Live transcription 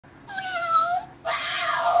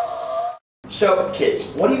So,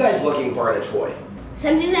 kids, what are you guys looking for in a toy?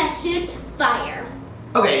 Something that shoots fire.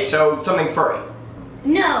 Okay, so something furry.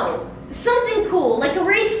 No, something cool, like a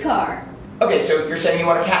race car. Okay, so you're saying you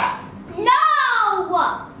want a cat? No!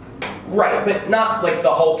 Right, but not like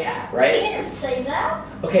the whole cat, I right? didn't say that.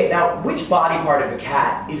 Okay, now which body part of the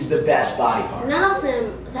cat is the best body part? None of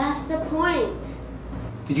them. That's the point.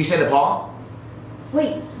 Did you say the paw?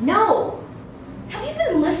 Wait, no! Have you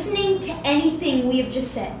been listening to anything we have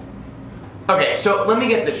just said? Okay, so let me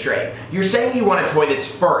get this straight. You're saying you want a toy that's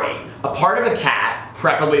furry, a part of a cat,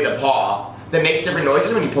 preferably the paw, that makes different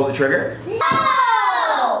noises when you pull the trigger?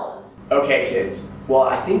 No! Okay, kids. Well,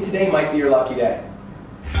 I think today might be your lucky day.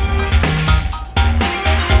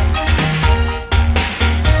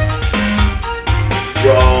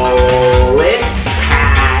 Roll it,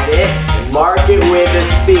 pat it, and mark it with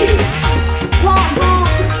a C.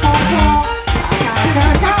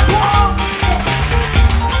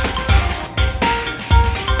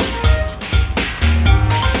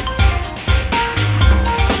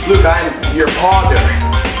 Luke, I'm your pauser.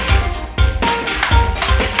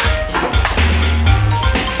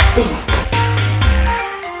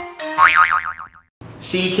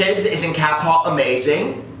 See, kids, isn't cat paw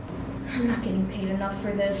amazing? I'm not getting paid enough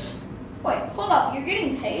for this. Wait, hold up. You're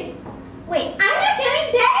getting paid? Wait, I'm not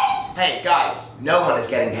getting paid? Hey, guys, no one is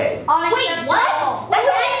getting paid. Wait, what?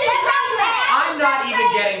 I'm not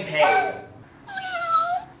even getting paid.